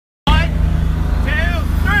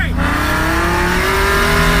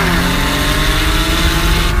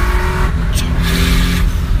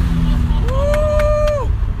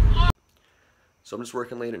I'm just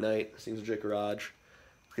working late at night, seeing a legit garage,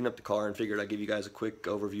 cleaning up the car, and figured I'd give you guys a quick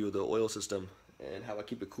overview of the oil system and how I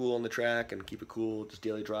keep it cool on the track and keep it cool just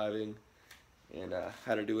daily driving, and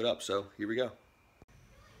how to do it up. So here we go.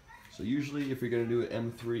 So usually if you're going to do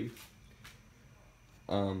an M3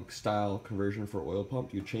 style conversion for oil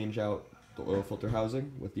pump, you change out the oil filter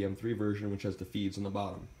housing with the M3 version, which has the feeds on the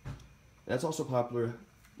bottom. That's also popular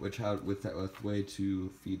with way to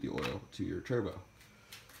feed the oil to your turbo.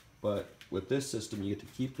 But with this system, you get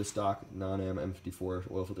to keep the stock non-M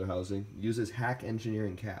M54 oil filter housing. It uses Hack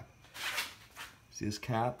Engineering cap. See, this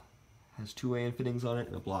cap has two AN fittings on it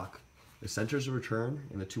and a block. The center's a return,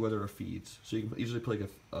 and the two other are feeds. So you can easily put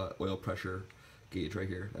like a oil pressure gauge right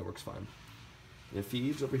here. That works fine. And it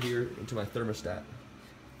feeds over here into my thermostat.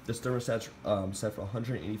 This thermostat's set for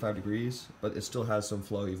 185 degrees, but it still has some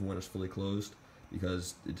flow even when it's fully closed,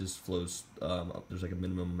 because it just flows. There's like a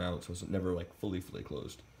minimum amount, so it's never like fully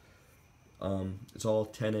closed. It's all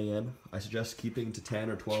 10 AN. I suggest keeping to 10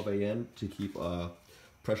 or 12 AN to keep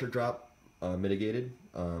pressure drop mitigated.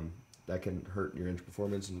 That can hurt your engine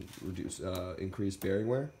performance and increase bearing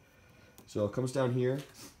wear. So it comes down here,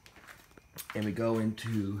 and we go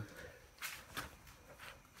into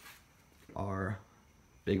our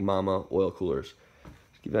Big Mama oil coolers.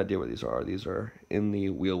 To give you an idea what these are in the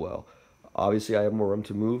wheel well. Obviously, I have more room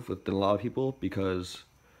to move than a lot of people because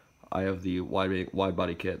I have the wide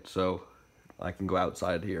body kit, so I can go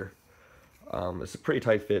outside here. It's a pretty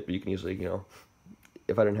tight fit, but you can easily,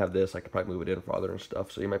 if I didn't have this, I could probably move it in farther and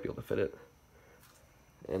stuff, so you might be able to fit it.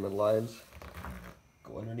 And the lines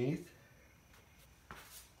go underneath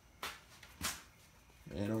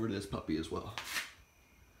and over to this puppy as well.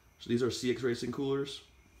 So these are CX Racing coolers.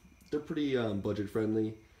 They're pretty budget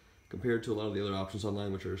friendly compared to a lot of the other options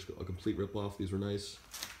online, which are a complete ripoff. These were nice.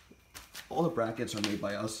 All the brackets are made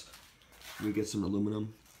by us. We get some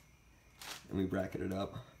aluminum and we bracket it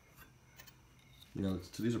up.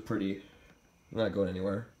 So these are pretty. They're not going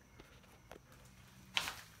anywhere.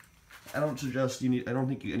 I don't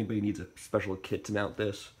think anybody needs a special kit to mount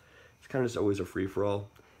this. It's kind of just always a free for all.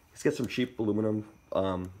 Just get some cheap aluminum,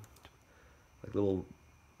 like little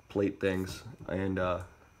plate things, and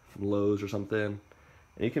from Lowe's or something,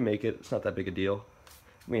 and you can make it. It's not that big a deal.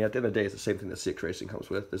 I mean, at the end of the day, it's the same thing that CX Racing comes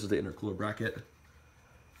with. This is the intercooler bracket.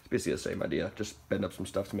 It's basically the same idea. Just bend up some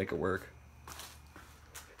stuff to make it work.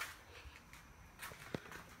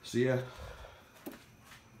 So yeah,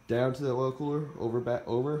 down to the oil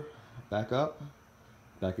cooler, back up,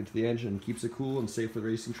 back into the engine. Keeps it cool and safe for the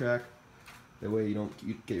racing track. That way you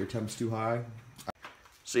don't get your temps too high.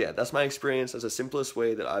 So yeah, that's my experience. That's the simplest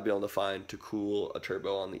way that I've been able to find to cool a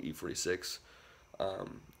turbo on the E46.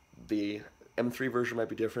 The M3 version might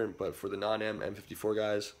be different, but for the non-M M54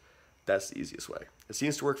 guys, that's the easiest way. It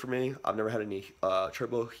seems to work for me. I've never had any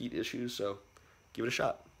turbo heat issues, so give it a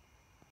shot.